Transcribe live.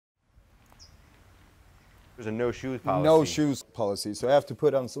There's a no shoes policy. No shoes policy, so I have to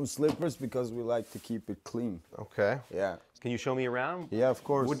put on some slippers because we like to keep it clean. Okay. Yeah. Can you show me around? Yeah, of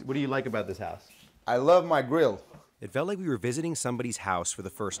course. What do you like about this house? I love my grill. It felt like we were visiting somebody's house for the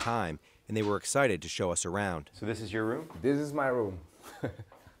first time, and they were excited to show us around. So this is your room? This is my room.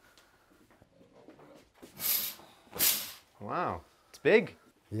 Wow, it's big.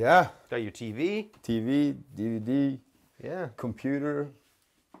 Yeah. Got your TV. TV, DVD, Yeah. computer,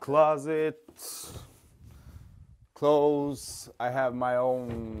 closet, clothes. I have my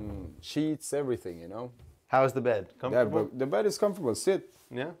own sheets, everything, you know. How's the bed? Yeah, Comfortable? but the bed is comfortable. Sit.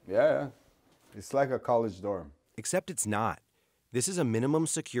 Yeah. Yeah. It's like a college dorm. Except it's not. This is a minimum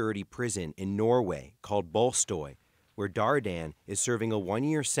security prison in Norway called Bolstøy, where Dardan is serving a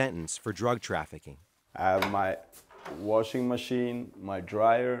 1-year sentence for drug trafficking. I have my washing machine, my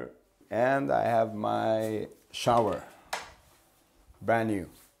dryer, and I have my shower. Brand new.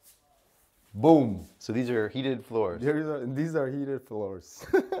 Boom. So these are heated floors. These are heated floors.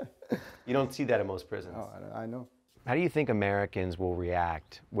 You don't see that in most prisons. Oh, I know. How do you think Americans will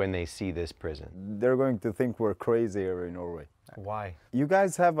react when they see this prison? They're going to think we're crazy here in Norway. Why? You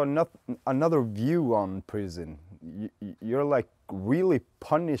guys have another view on prison. You're like really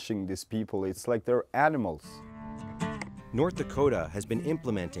punishing these people. It's like they're animals. North Dakota has been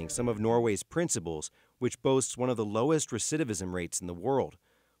implementing some of Norway's principles, which boasts one of the lowest recidivism rates in the world,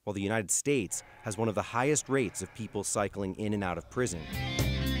 while the United States has one of the highest rates of people cycling in and out of prison.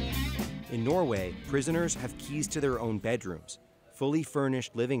 In Norway, prisoners have keys to their own bedrooms, fully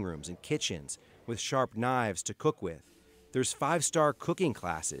furnished living rooms and kitchens with sharp knives to cook with. There's 5-star cooking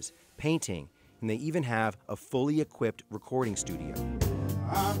classes, painting, and they even have a fully equipped recording studio.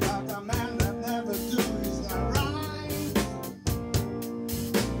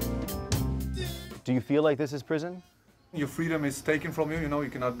 Do you feel like this is prison? Your freedom is taken from you, you know, you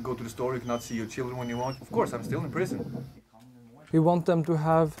cannot go to the store, you cannot see your children when you want. Of course, I'm still in prison. We want them to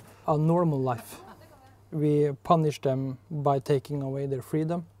have a normal life. We punish them by taking away their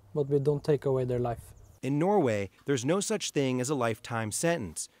freedom, but we don't take away their life. In Norway, there's no such thing as a lifetime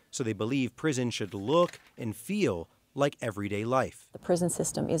sentence, so they believe prison should look and feel like everyday life. The prison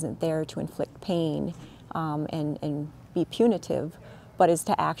system isn't there to inflict pain and be punitive, but is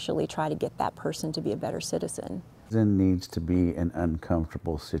to actually try to get that person to be a better citizen. Prison needs to be an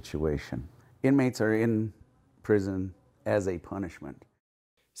uncomfortable situation. Inmates are in prison as a punishment.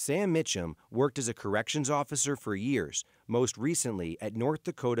 Sam Mitchum worked as a corrections officer for years, most recently at North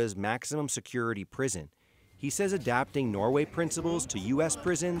Dakota's maximum security prison. He says adapting Norway principles to U.S.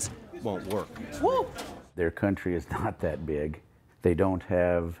 prisons won't work. Their country is not that big. They don't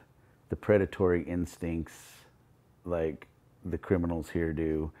have the predatory instincts like the criminals here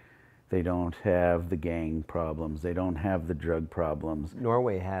do. They don't have the gang problems. They don't have the drug problems.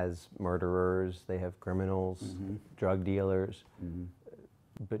 Norway has murderers, they have criminals, drug dealers,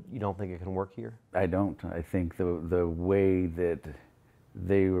 but you don't think it can work here? I don't. I think the way that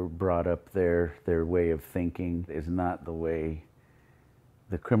they were brought up there, their way of thinking, is not the way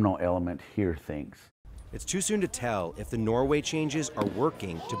the criminal element here thinks. It's too soon to tell if the Norway changes are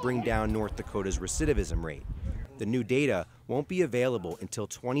working to bring down North Dakota's recidivism rate. The new data won't be available until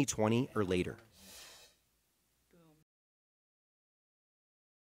 2020 or later.